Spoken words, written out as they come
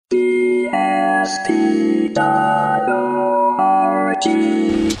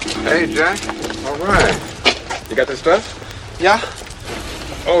Hey, Jack. All right. You got this stuff? Yeah?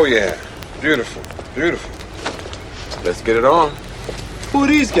 Oh, yeah. Beautiful. Beautiful. Let's get it on. Who are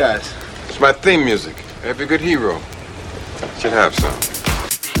these guys? It's my theme music. Every good hero should have some.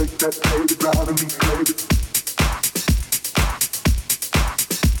 Shake that baby, driving me crazy.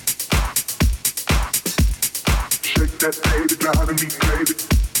 Shake that baby, driving me crazy.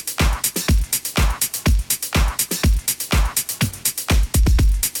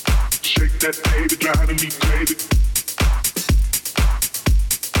 Shake that baby, driving me crazy.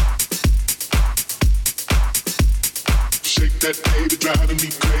 Shake that baby, driving me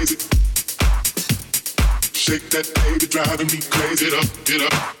crazy. Shake that baby, driving me crazy. Get up, get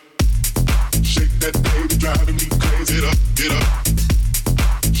up. Shake that baby, driving me crazy. Get up, get up.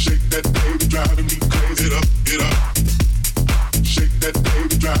 Shake that baby, driving me crazy. Get up, get up. Shake that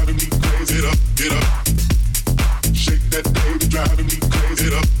baby, driving me crazy. Get up, get up. Shake that baby, driving me crazy.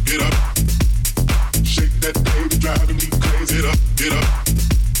 Get up, get up. Shake that baby, driving me crazy. Get up, get up.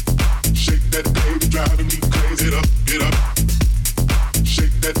 Shake that baby, driving me crazy. Get up, get up.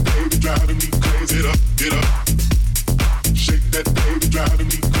 Shake that baby, driving me crazy. Get up, get up. Shake that baby, driving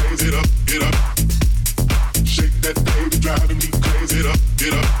me crazy. Get up, get up. Shake that baby, driving me crazy. Get up,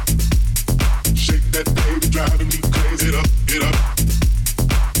 get up. Shake that baby, driving me crazy. Get up, get up.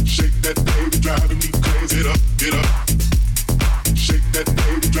 Shake that baby, driving me crazy. Get up, get up. Shake that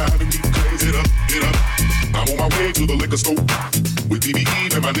baby, driving me crazy. Get up, get up. I'm on my way to the liquor store with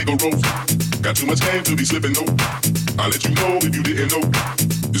DBE and my nigga Rose. Got too much game to be slipping, no. I'll let you know if you didn't know.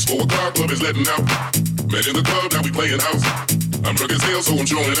 This 4 o'clock club is letting out. Met in the club, now we playing house. I'm drunk as hell, so I'm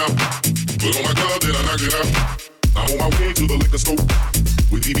showing out. Put on my glove, then I knock it out. I'm on my way to the liquor store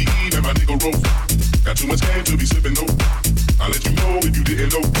with DBE and my nigga Rose. Got too much game to be slipping, no. I'll let you know if you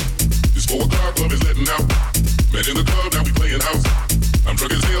didn't know. This 4 o'clock club is letting out. Met in the club, now we playing house. I'm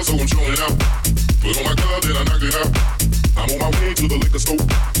drunk as hell, so I'm showing out. Put on my glove, then I knock it out. I'm on my way to the liquor store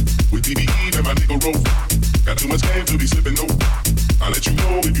with DBE and my nigga Rose. Got too much game to be slipping, no. I'll let you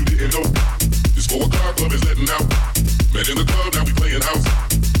know if you didn't know. This 4 o'clock club is letting out. Met in the club, now we playing house.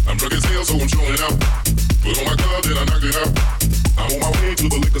 I'm drunk as hell, so I'm showing out. Put on my glove, then I knock it out. I'm on my way to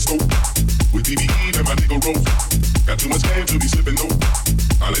the liquor store with DBE and my nigga Rose. Got too much game to be slipping, no.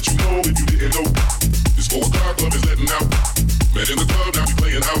 I'll let you know if you didn't know. This 4 o'clock club is letting out. Met in the club, now we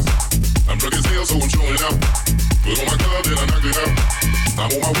playing house. I'm drunk as hell, so I'm showing out. Put on my glove, then I knock it out. I'm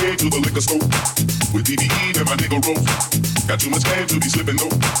on my way to the liquor store with DBE and my nigga Rose. Got too much game to be slipping, no.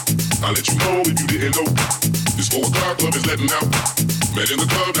 I'll let you know if you didn't know. This 4 o'clock club is letting out. Met in the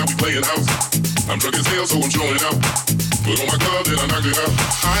club, now we playing house. I'm drunk as hell, so I'm showing out. Put on my glove, then I knock it out.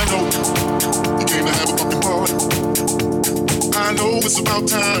 I know you came to have a fucking party. I know it's about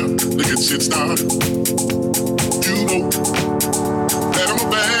time to get shit started. You know that I'm a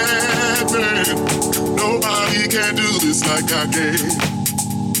bad man. Nobody can do this like I can.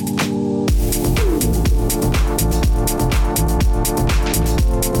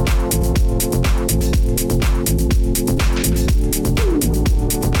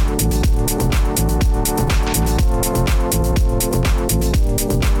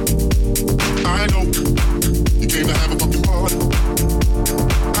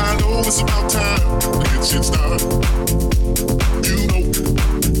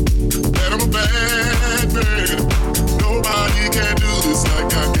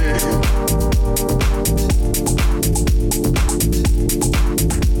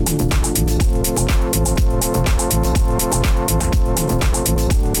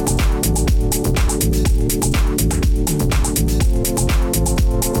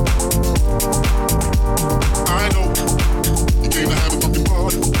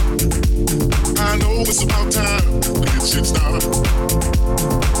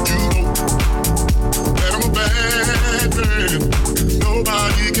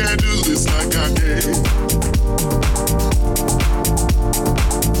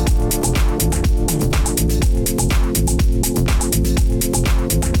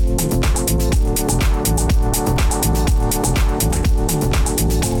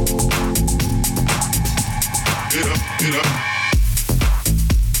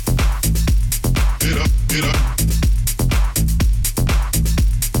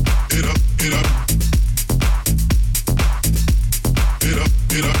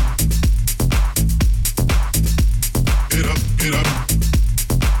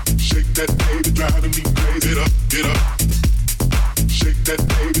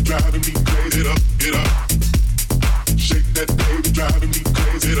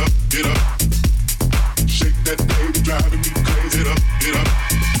 Get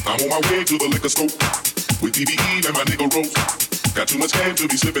up. I'm on my way to the liquor store with DBE and my nigga Rose. Got too much game to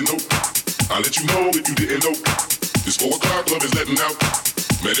be slipping, no. I'll let you know if you didn't know. This 4 o'clock club is letting out.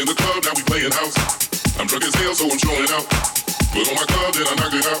 Met in the club, now we playing house. I'm drunk as hell, so I'm showing out. Put on my glove, then I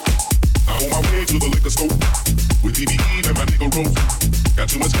knocked it out. I'm on my way to the liquor store with DBE and my nigga Rose. Got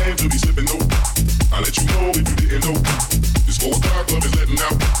too much game to be slipping, no. I'll let you know if you didn't know. This 4 o'clock club is letting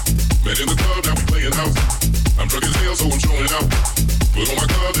out. Met in the club, now we playing house. I'm drunk as hell, so I'm showing out. Put on my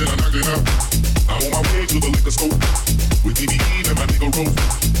glove, then I knocked it out. I'm on my way to the liquor store with DBE and my nigga Rose.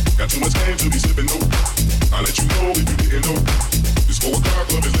 Got too much game to be slipping, no. I'll let you know if you didn't know. This 4 o'clock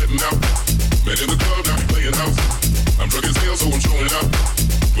club is letting out. Met in the club, now we playing house. I'm drunk as hell, so I'm showing out.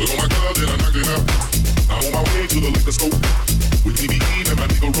 Put on my glove, then I knocked it out. I'm on my way to the liquor store with DBE and my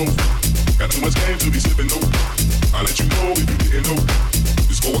nigga Rose. Got too much game to be slipping, no. I'll let you know if you didn't know.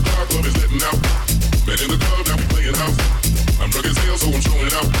 This 4 o'clock club is letting out. Met in the club, now we playing house. I'm drunk as hell, so I'm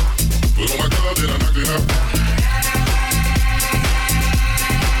showing out. Put on my glove, then I knocked it out.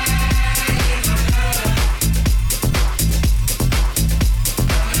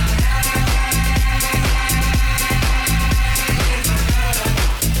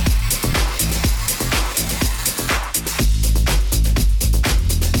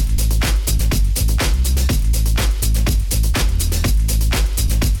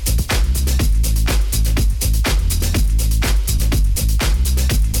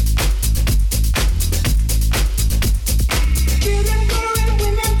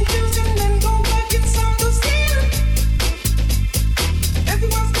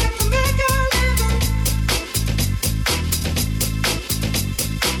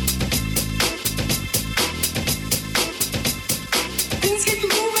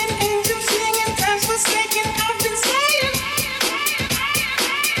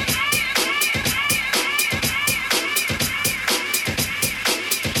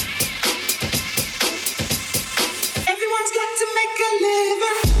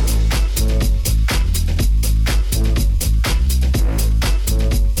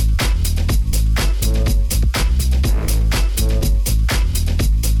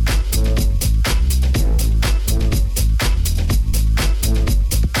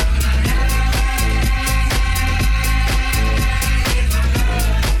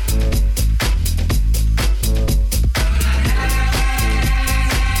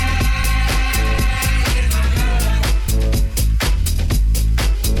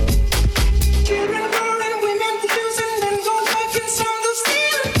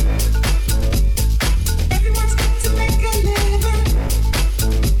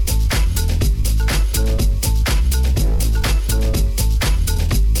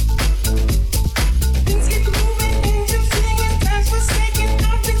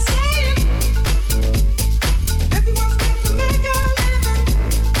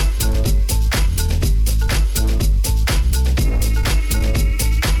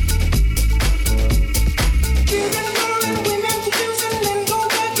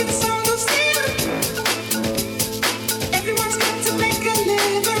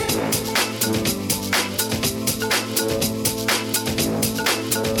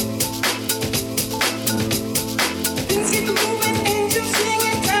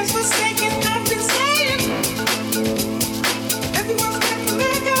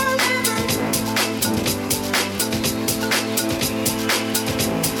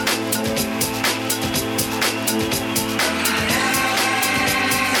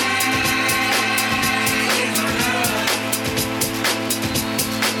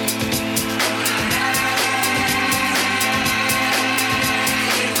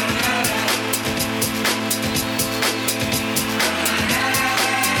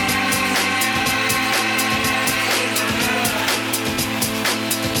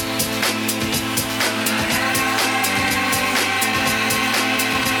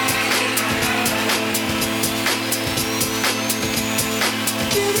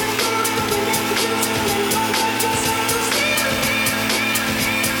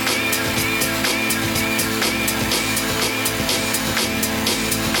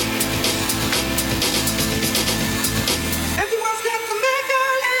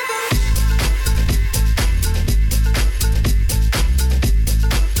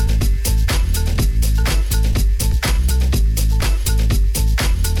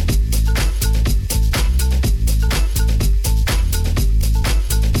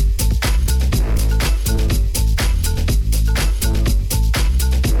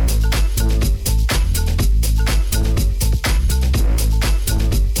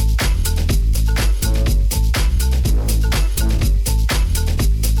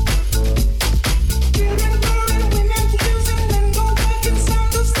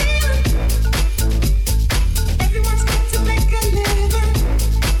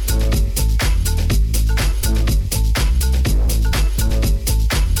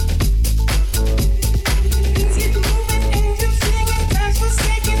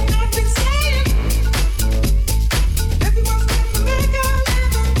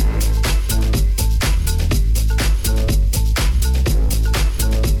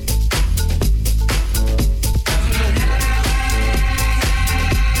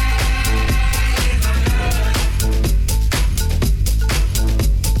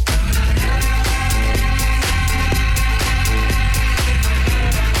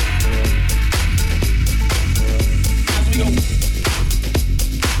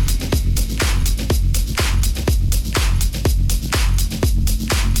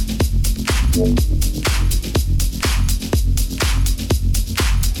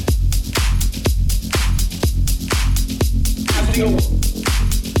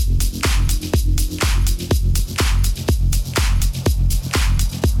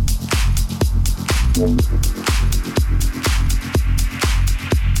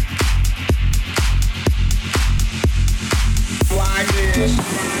 As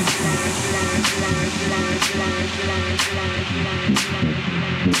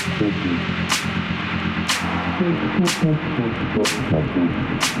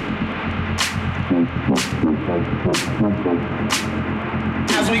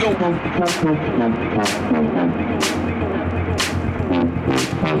we go.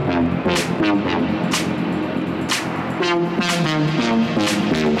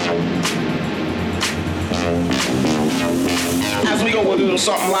 As we go, we'll do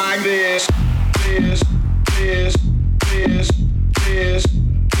something like this. This, this, this, this,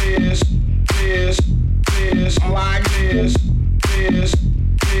 this, this, this, like this. This,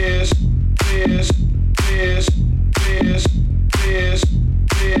 this, this, this, this, this,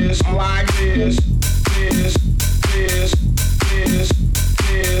 this, like this. This, this, this, this,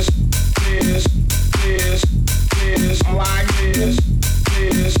 this, this, this, like this.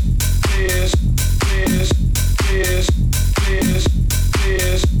 This, this, this, this, this,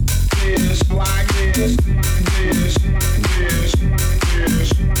 this, this, like this. This, this, this, this,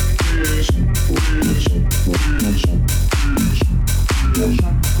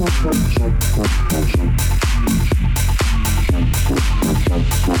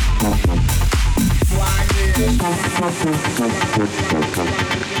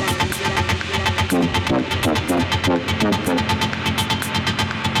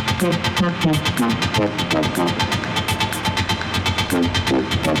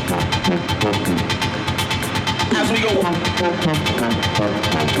 as we go. As we go.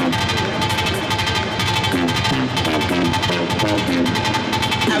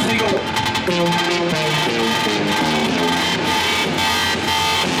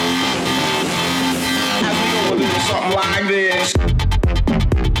 As we go, we'll do something like this.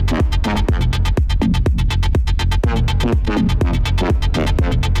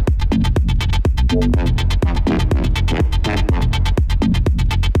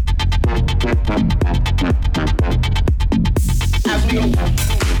 As we go.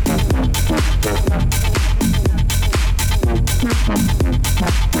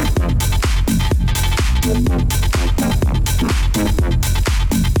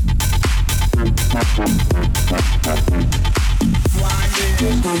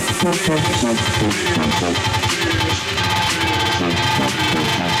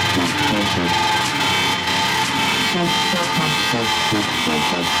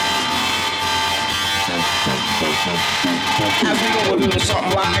 As we go, we'll do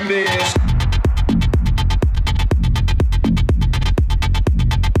something like this.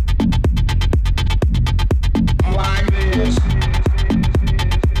 Like this.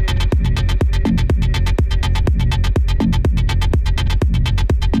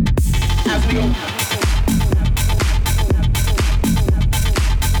 As we go.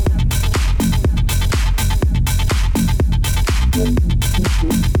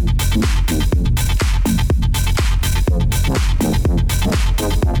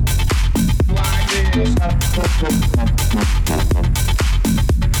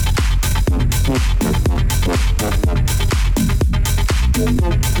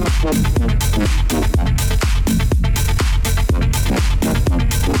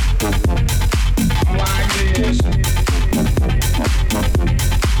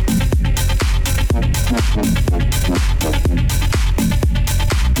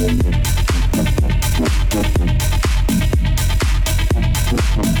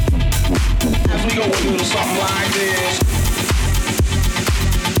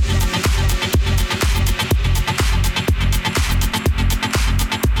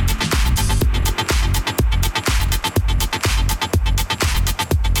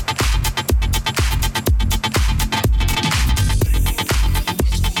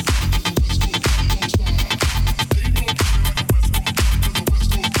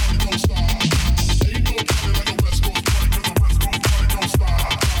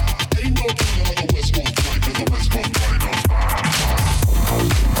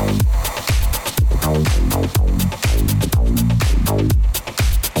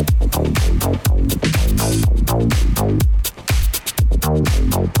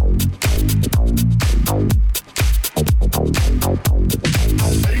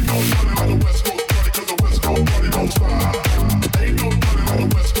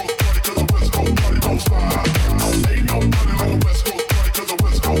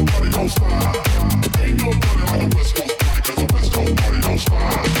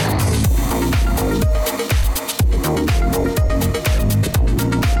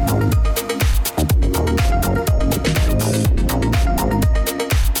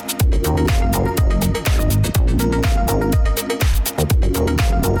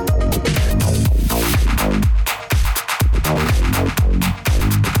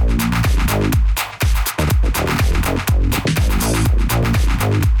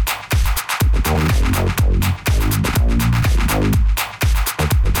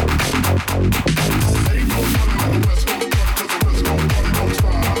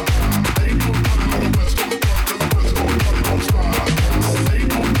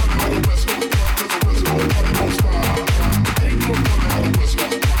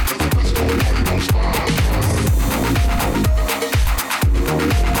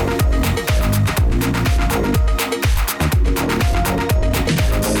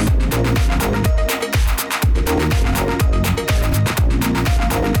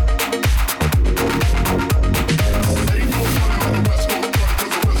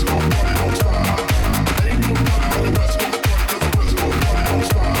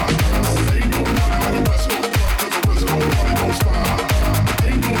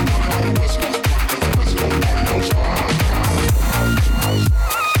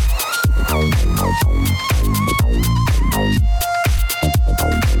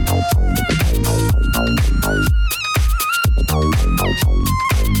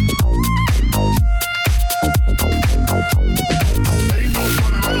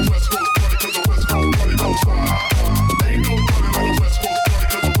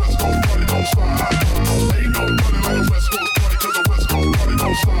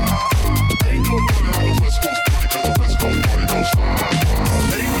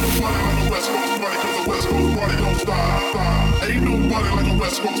 nobody like a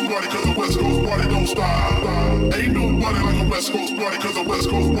West Coast party, cause a West Coast party don't stop. Ain't nobody like a West Coast party, cause a West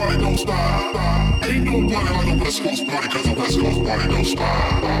Coast party don't stop. Ain't nobody like a West Coast party, cause a West Coast party don't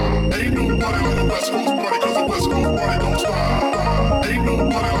stop. Ain't nobody like a West Coast party, cause a West Coast party don't stop. Ain't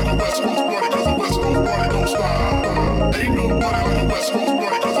nobody like a West Coast party, cause a West Coast party don't stop. Ain't nobody like a West Coast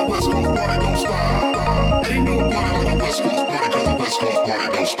party, cause a West Coast party don't stop. Ain't nobody like a West Coast party, cause a West Coast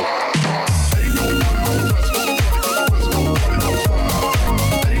party don't stop. Ain't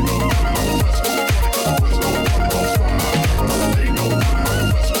nobody like a West Coast party, cause a West Coast party don't stop. Ain't nobody like a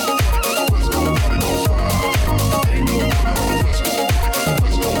West Coast party, cause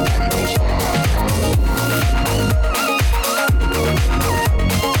a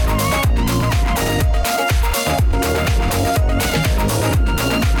West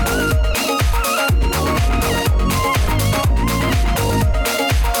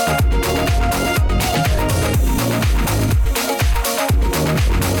Coast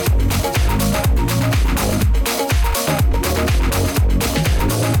party don't stop. Ain't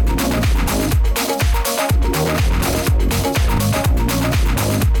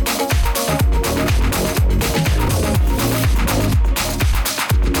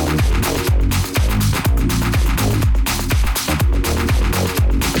like a West Coast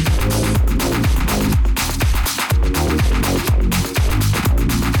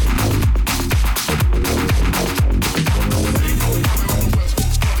party,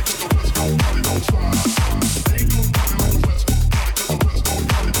 cause a West Coast party don't stop.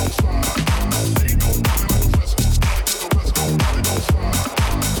 Ain't nobody like a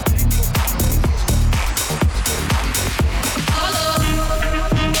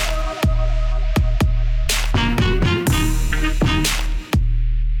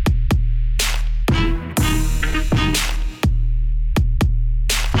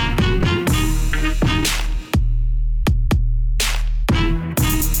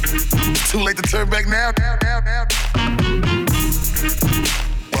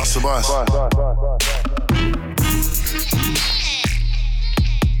Coast party, cause a West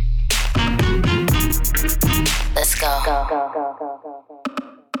Coast party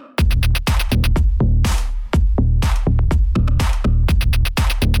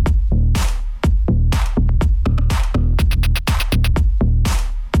don't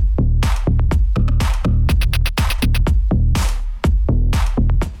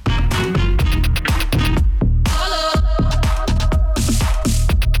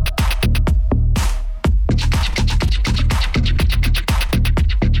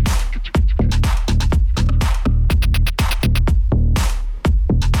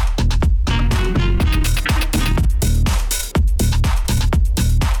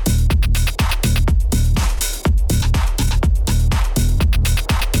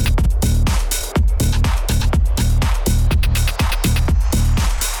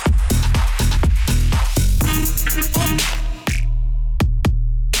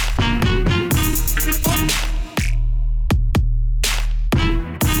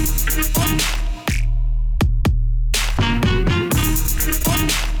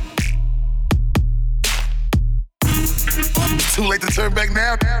late to turn back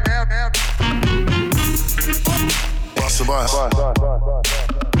now. Bust the bus.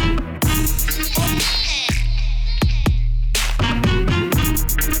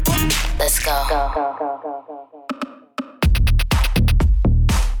 Let's go.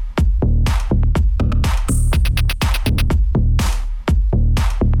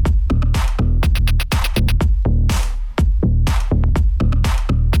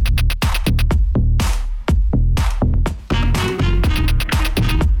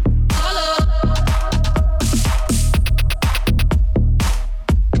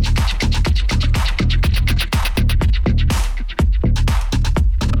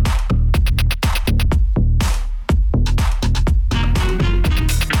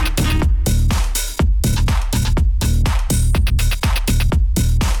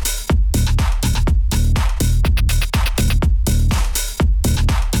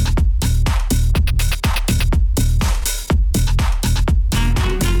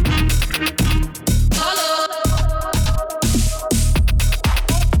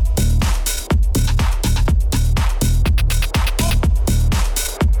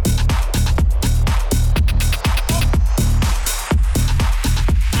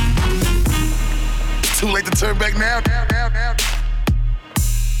 Too late to turn back now.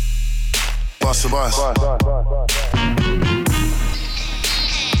 Bust the bus.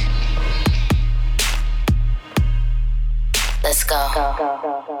 Let's go.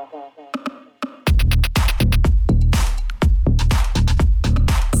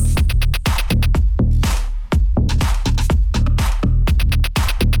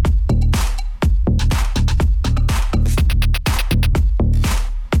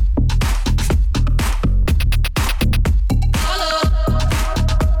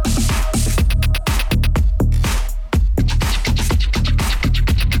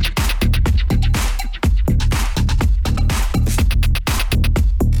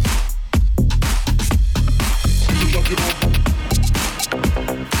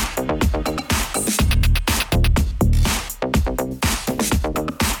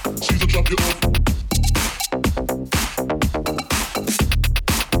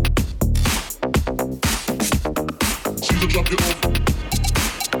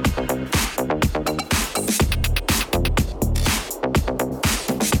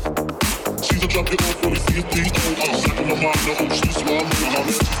 drop it off when we see a P.O. Back in my mind, I hope she swallow. How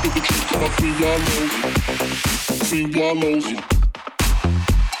that she spit the truth on my free wallows.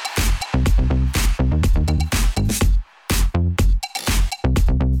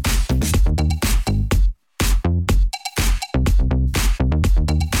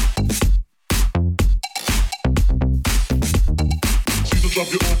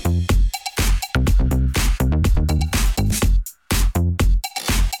 Drop it off.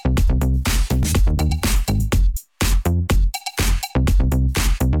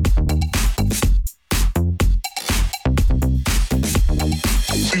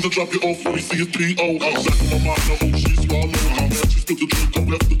 Drop it off when we see a P.O. Back in my mind, I hope she swallow. How mad she spilled the drink, I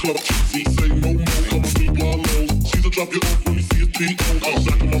left the club tipsy. Say no more, come on, drink wallows. She's a drop it off when we see a P.O.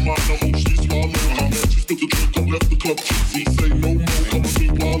 Back in my mind, I hope she swallow. How mad she spilled the drink, I left the club tipsy. Say no more, come on,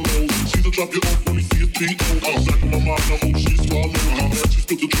 drink wallows. She's a drop it off when we see a P.O. Back in my mind, I hope she swallow. How mad she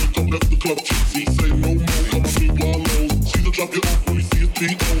spilled the drink, I left the club tipsy. Say no more, come on, drink wallows. She's a drop it off when we see a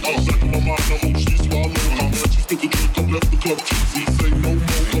P.O. Back in my mind, I hope she swallow.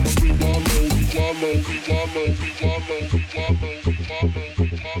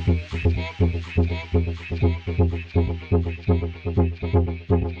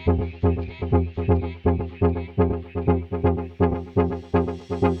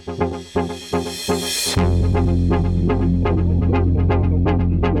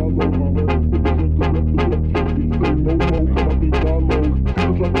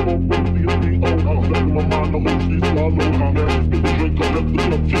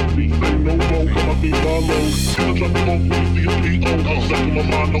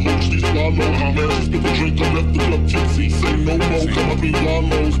 How mad she spilled the drink, I left the club tipsy. Say no more, come on, drink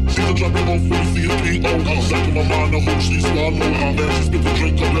wallows.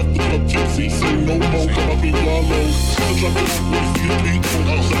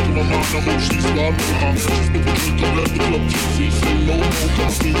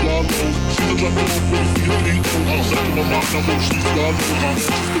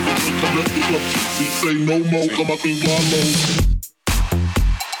 Say no more, come up and wallow.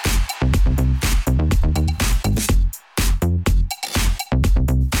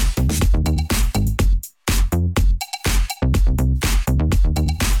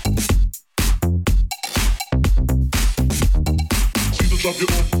 Drop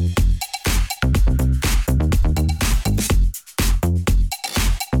it off.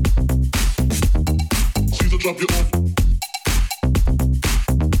 She's a drop it off.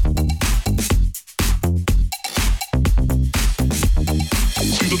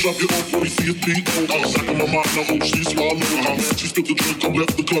 Drop it off when we see a P.O. Back in my mind, I hope she swallow. How mad she spilled the drink, I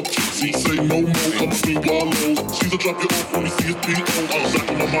left the club tipsy. Say no more, come up and wallows. She's a drop it off when we see a P.O. Back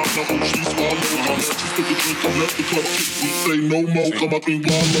in my mind, I hope she swallow. How mad she spilled the drink, I left the club tipsy. Say no more, come up and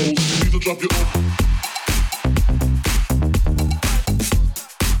wallows. She's a drop it off.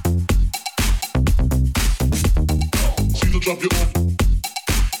 She's a drop it off.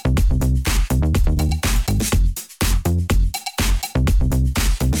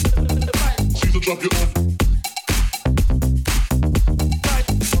 Drop it off. She's a drop it off.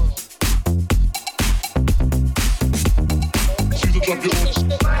 She's a drop it off.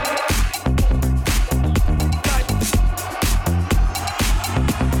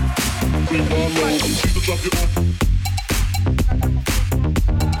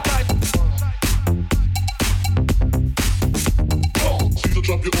 She's a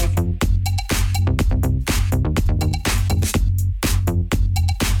drop it off. Drop it off.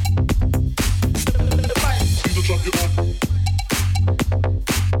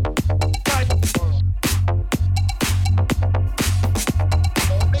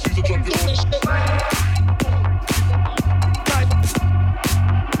 She's a drop it off.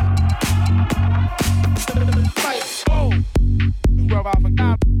 Well, I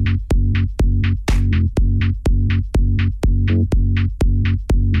forgot.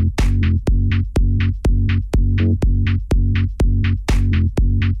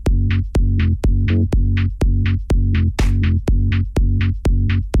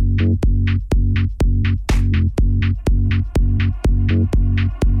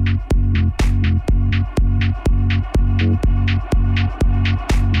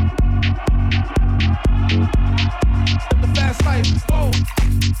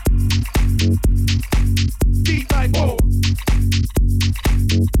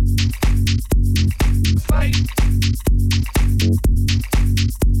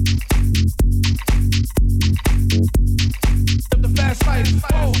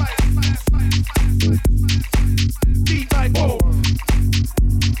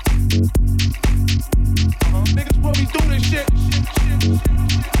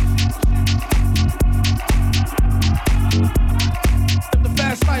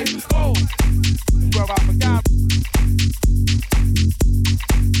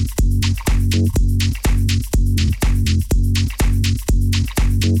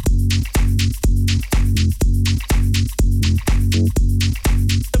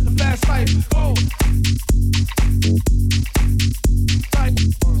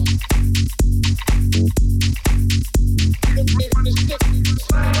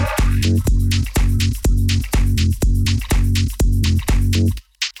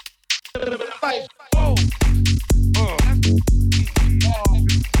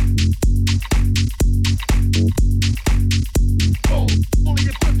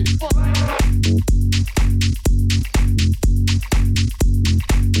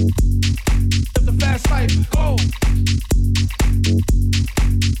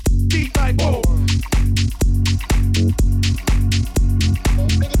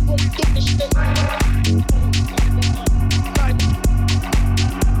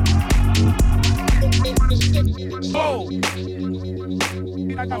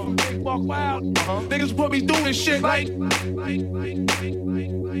 I got some big walk wild. Niggas put me through this shit like. Live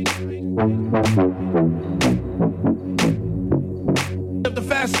the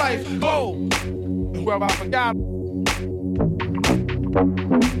fast life, go. Where I forgot.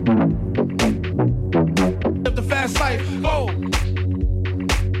 Live the fast life, go.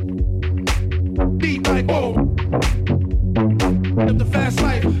 Beat like go. Live the fast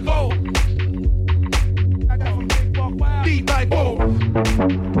life, go. I got some big walk wild. Beat like go.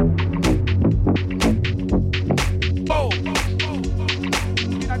 Go.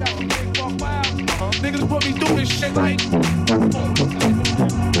 I got some big walk wild. Niggas put me through this shit like.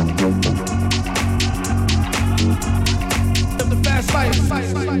 Live the fast life.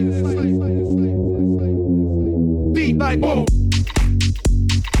 Beat like whoa.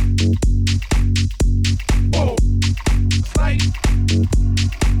 Whoa. Like.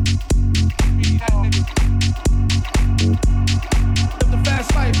 Live the fast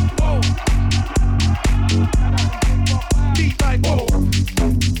life. Whoa. Beat like whoa.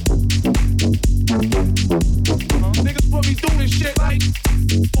 Niggas put me through this shit like.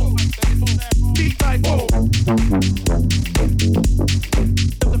 Beat like whoa.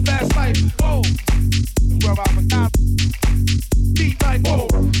 Live the fast life. Whoa. Where I forgot. Beat like whoa.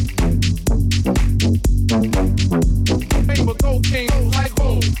 Paper cocaine like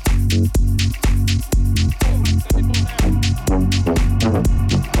whoa.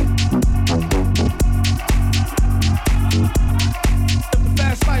 Live the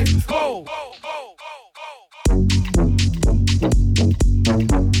fast life. Go.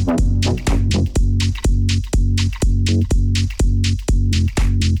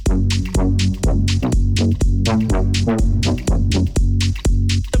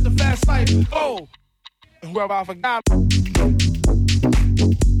 Live the fast life. Go. Where I forgot.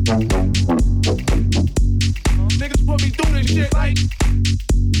 Niggas put me through this shit like.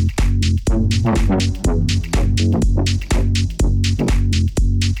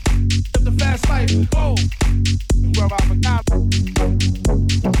 Live the fast life. Go. Where I forgot.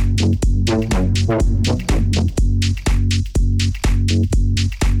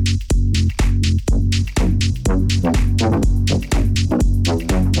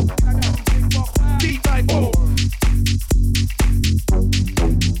 Beat like whoa.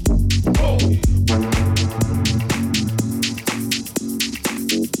 Whoa.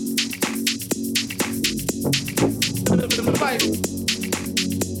 The fight.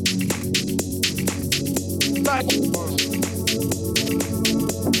 Like.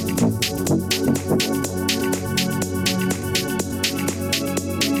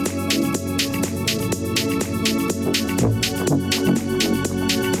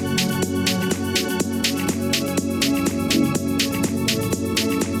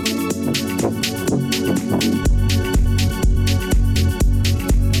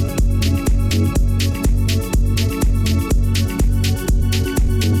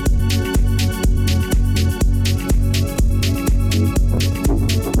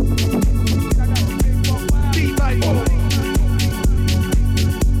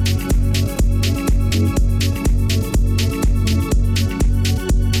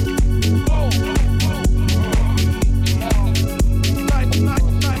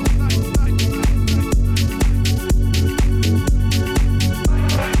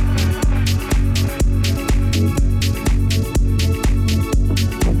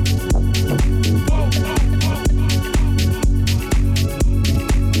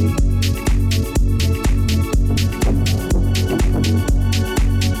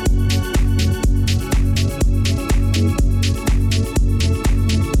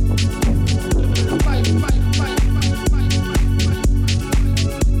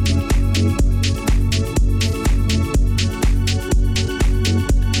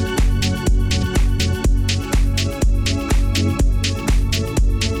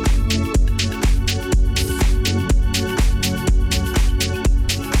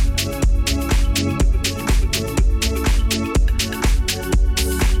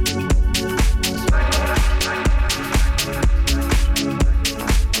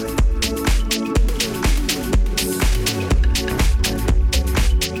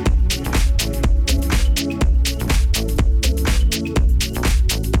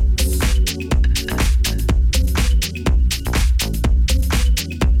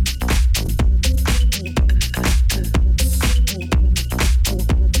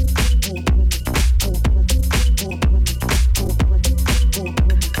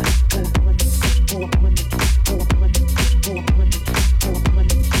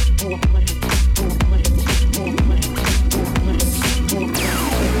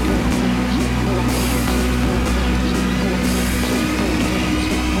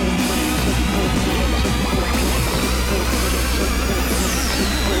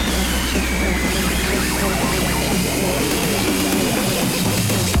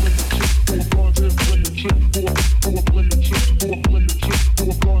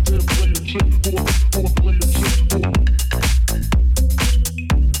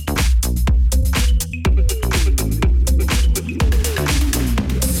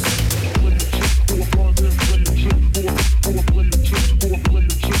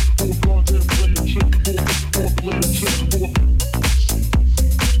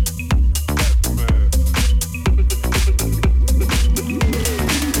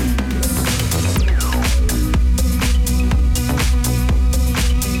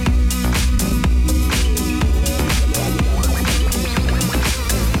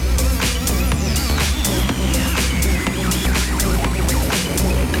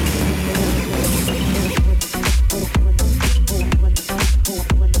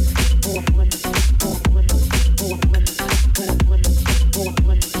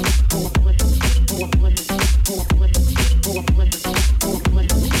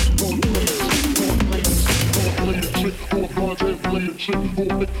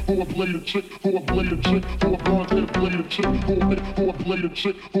 who a play the chick, who a play the chick, who a blonde hair play the chick, who a play the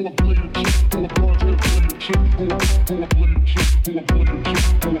chick, who a play the chick, who a blonde hair play the chick, who a play the chick, who a play the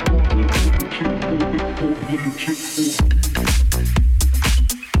chick, who a blonde hair play the chick, who a play the chick,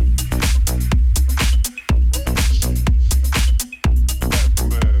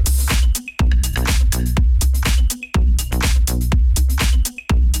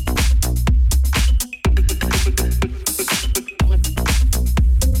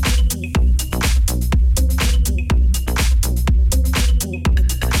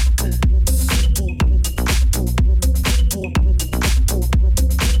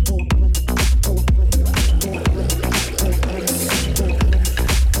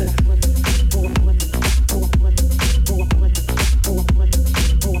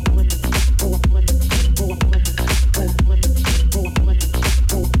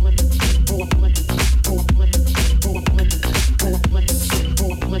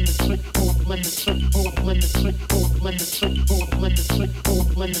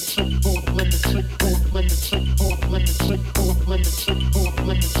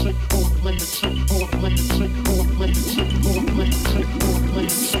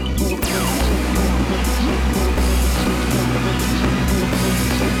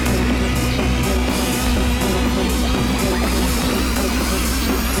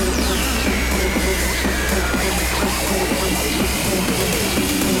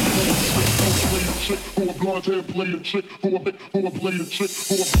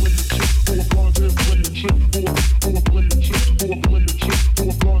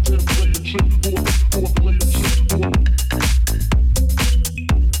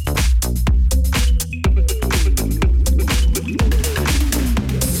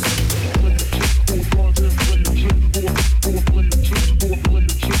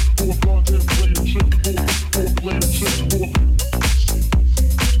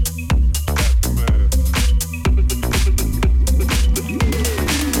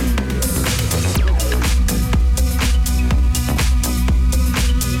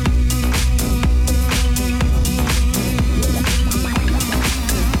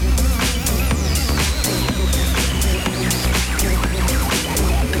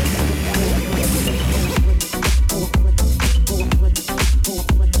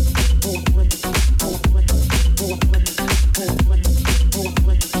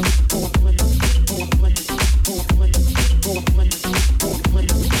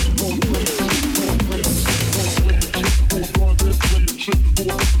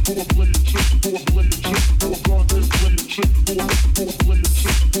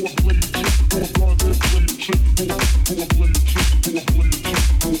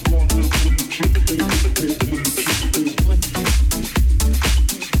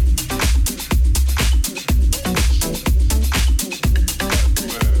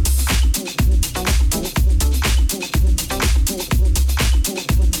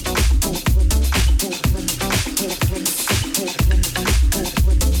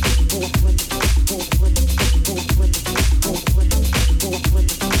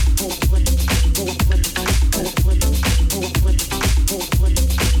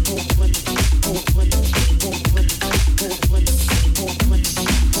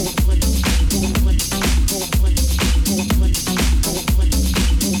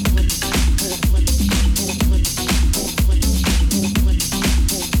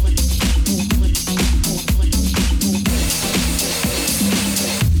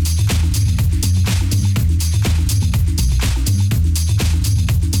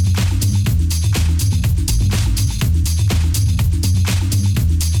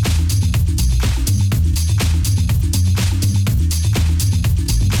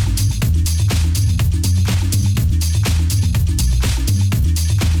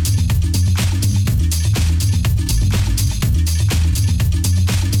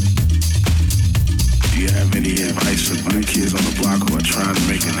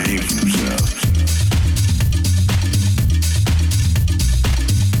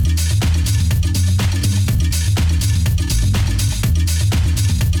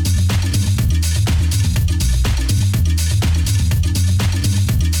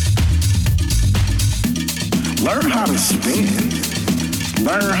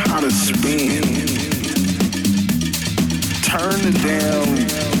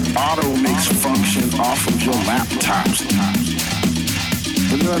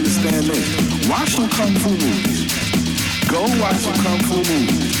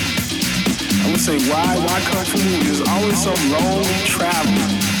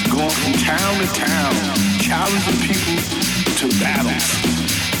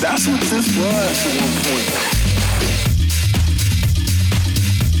 That's what this was at one point.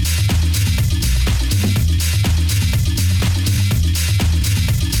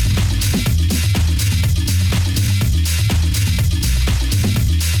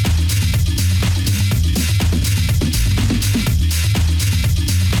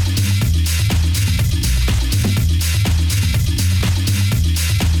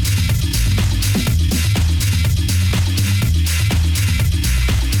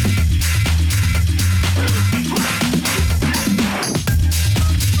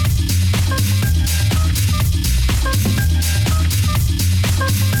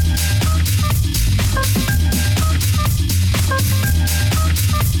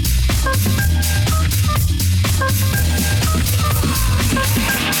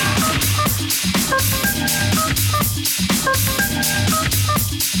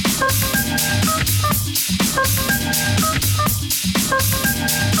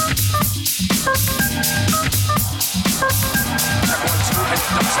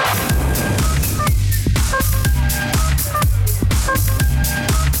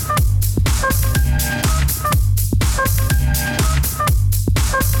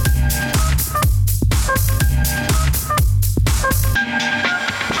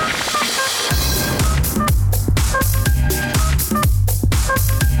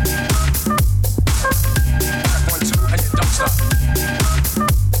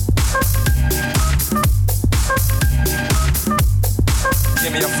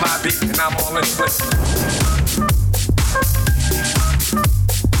 Give me a fly beat and I'm all in.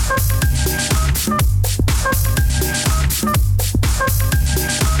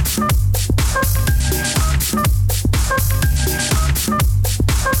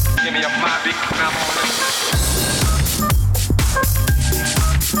 Give me a fly beat and I'm all in.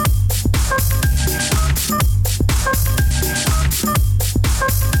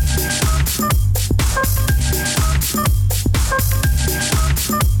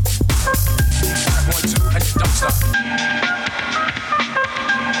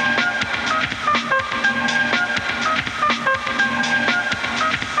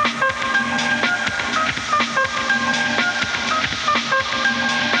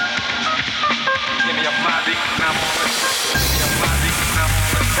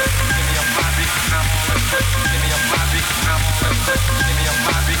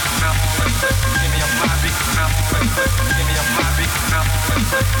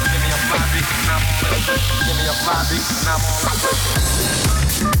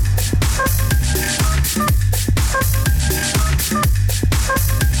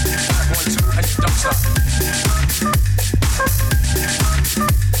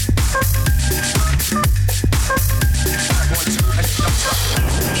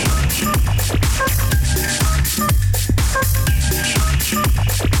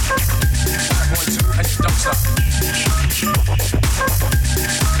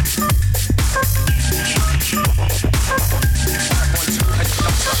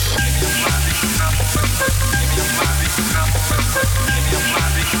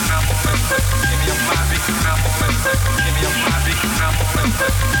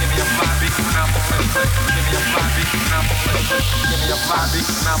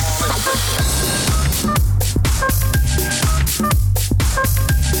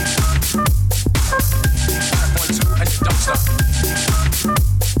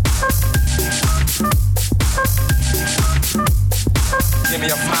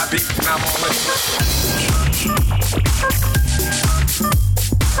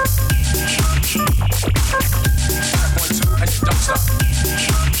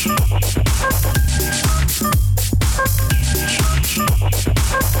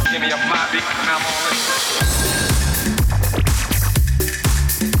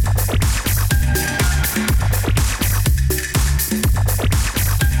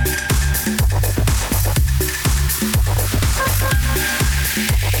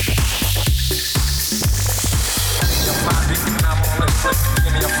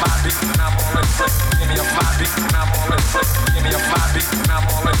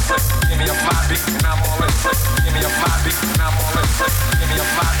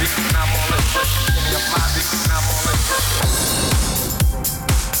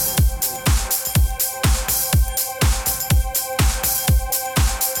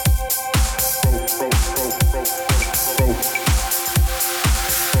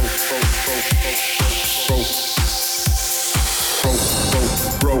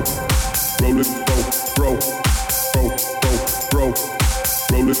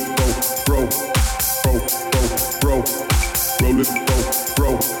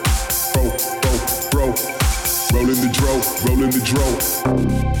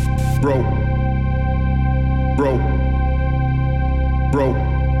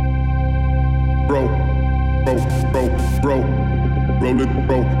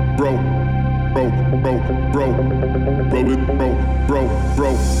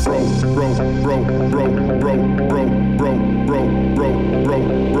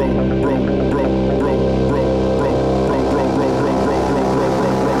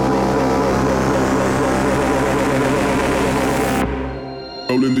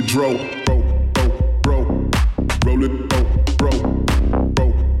 Rolling the dro, roll it,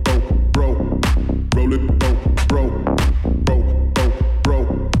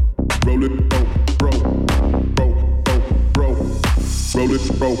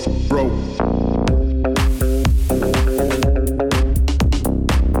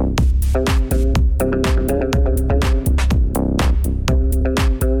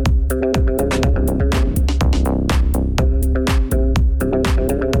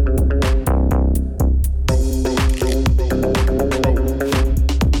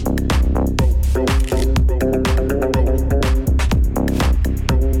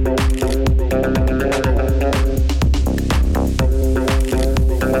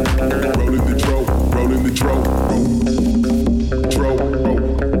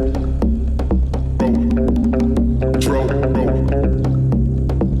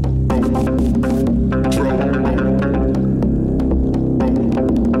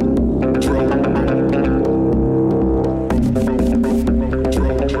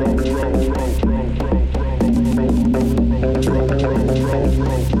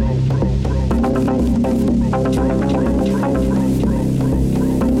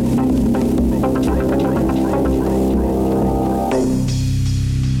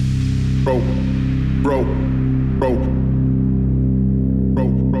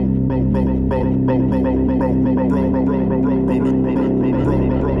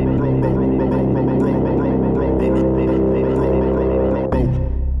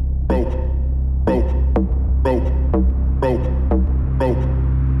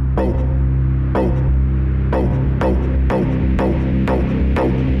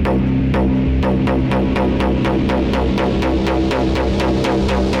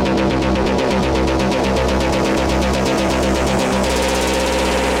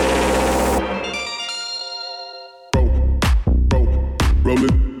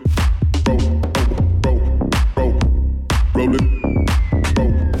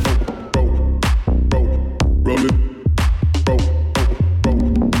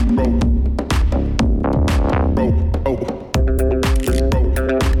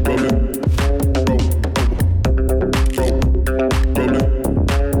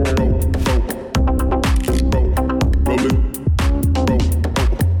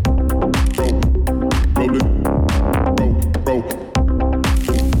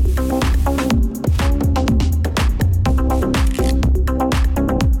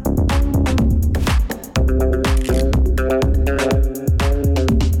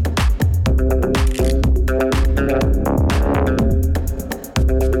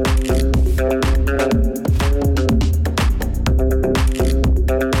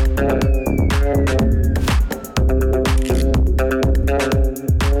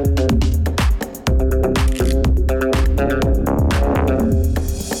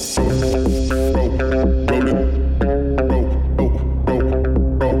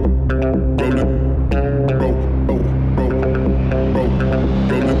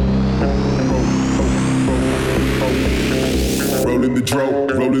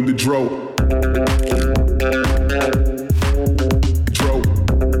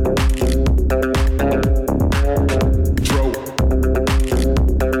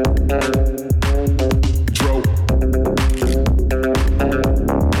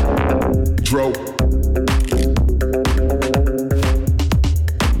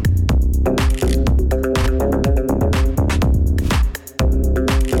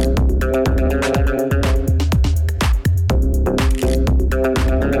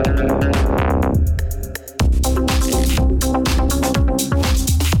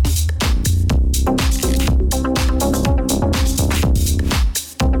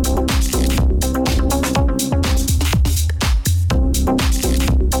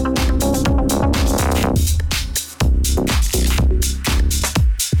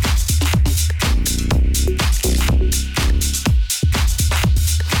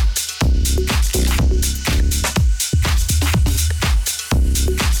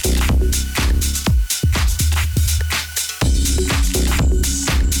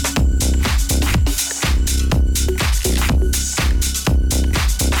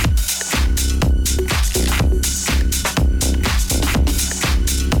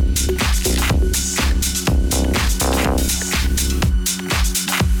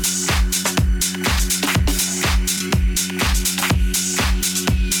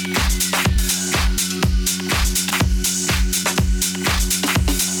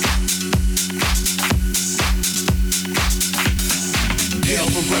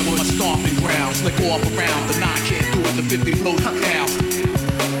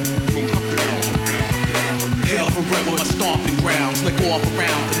 Hell from red with my stomping grounds. Lick off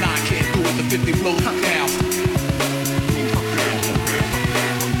around,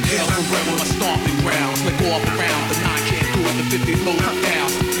 and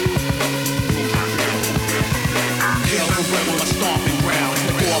I can't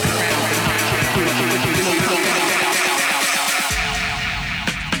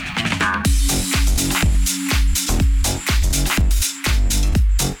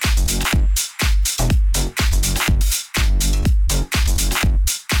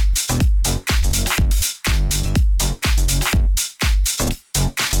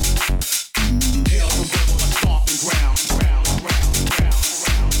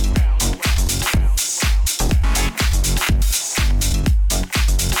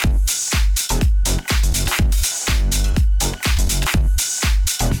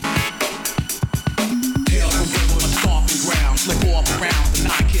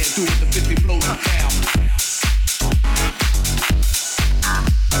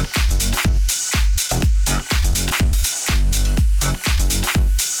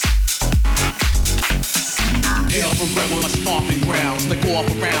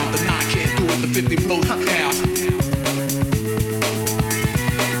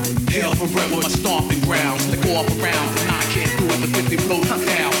do it. The 50 blows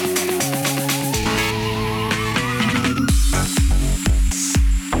down.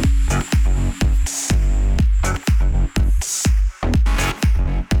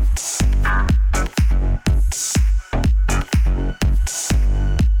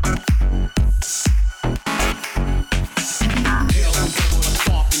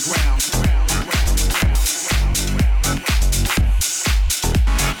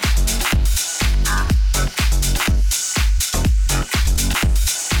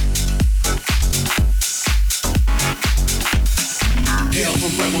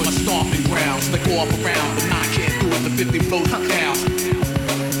 they go up around, but I can't do it, the 50 blows down.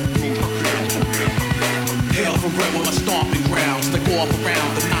 Hail from rebel, my stomping grounds, they go up around,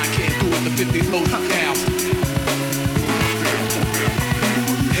 but I can't do it, the 50 blows down.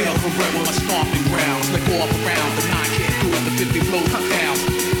 Hail from rebel, my stomping grounds, they go up around, but I can't do it, the 50 blows down.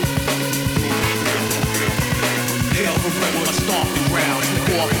 Hail from rebel, my stomping grounds, they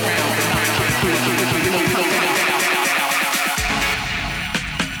go up around, but I can't do it, the 50 blows down.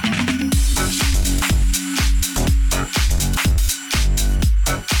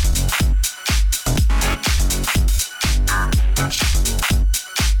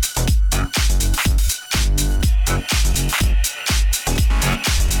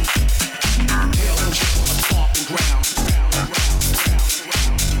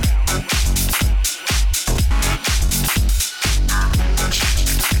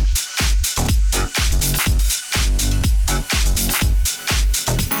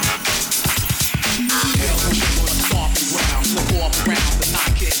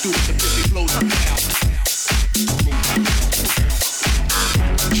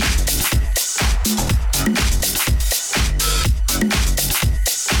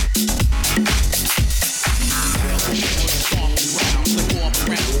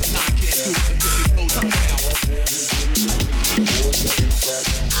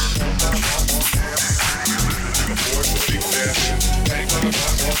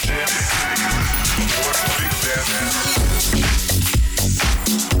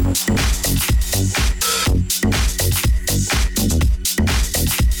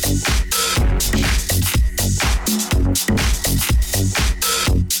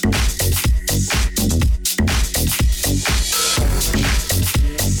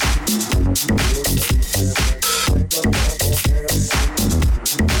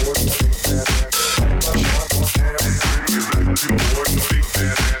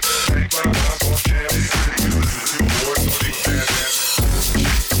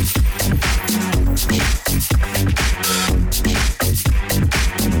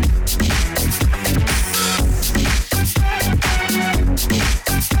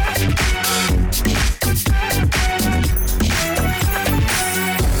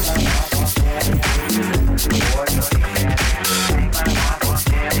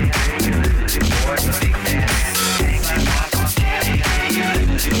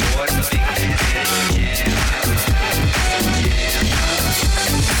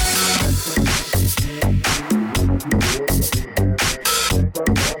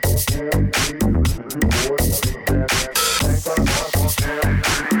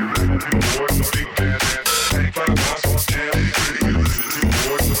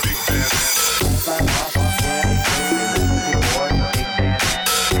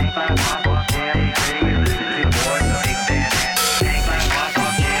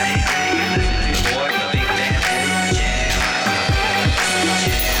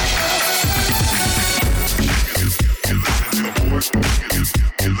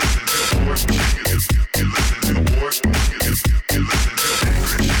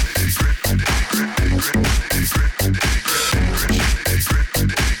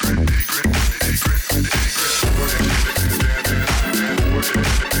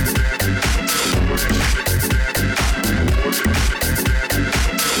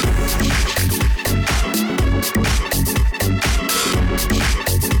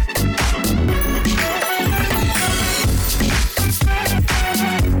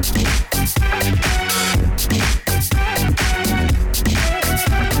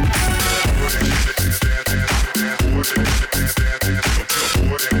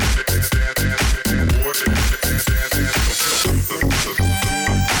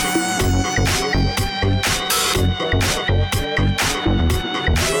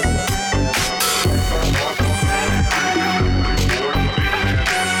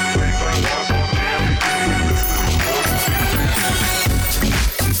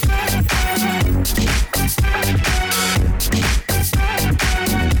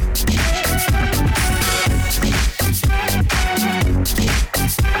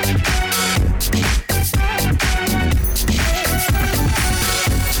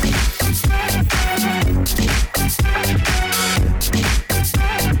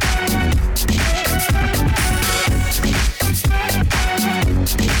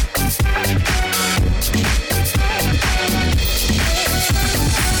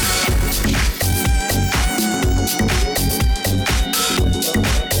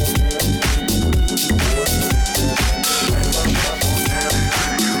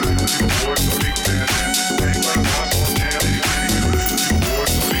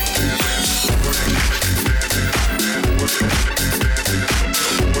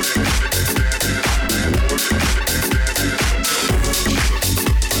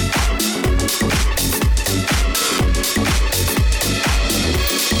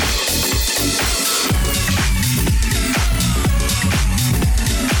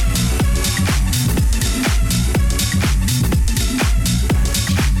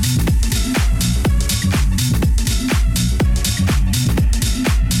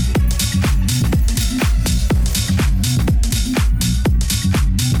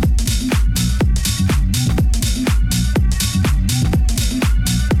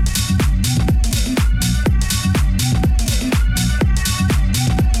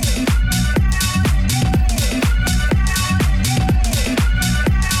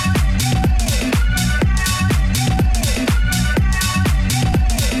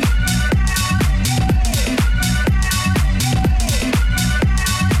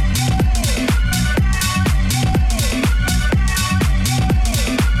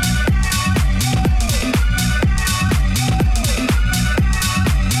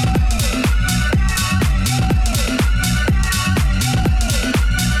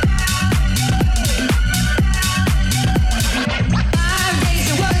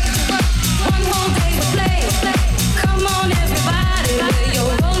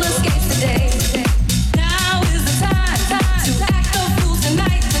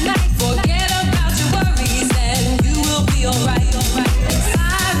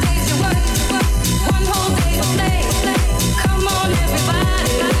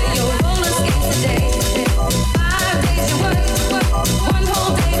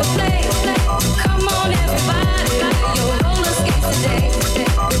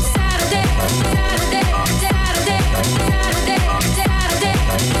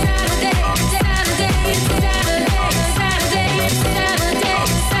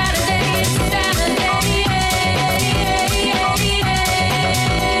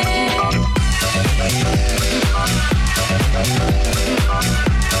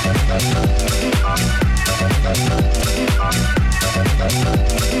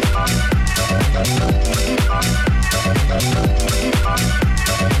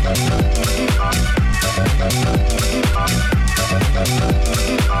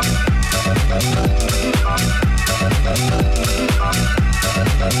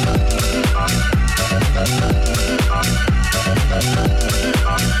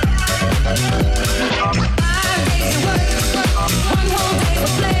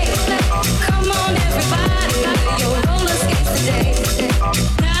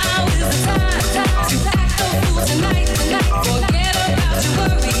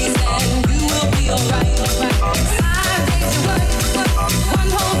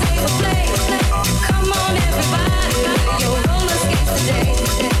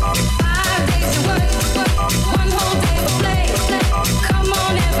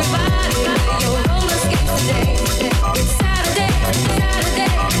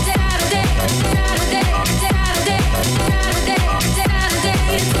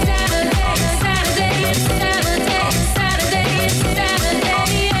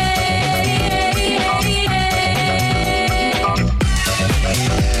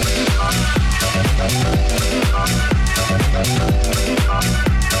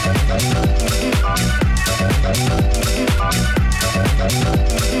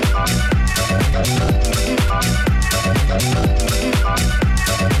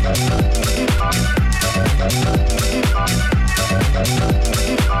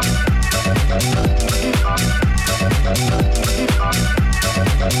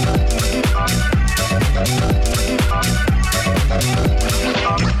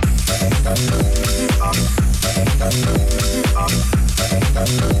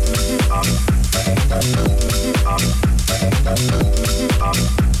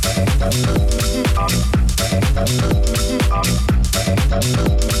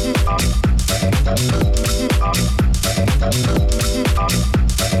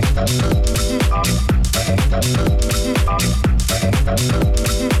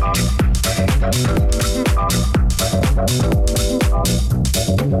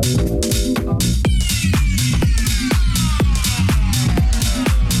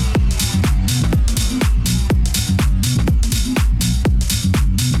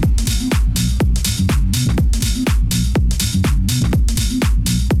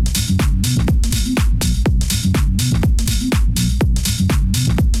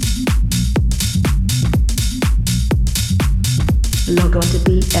 Log on to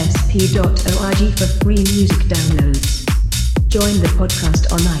bsp.org for free music downloads. Join the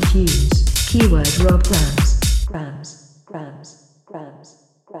podcast on iTunes, keyword Rob Grams.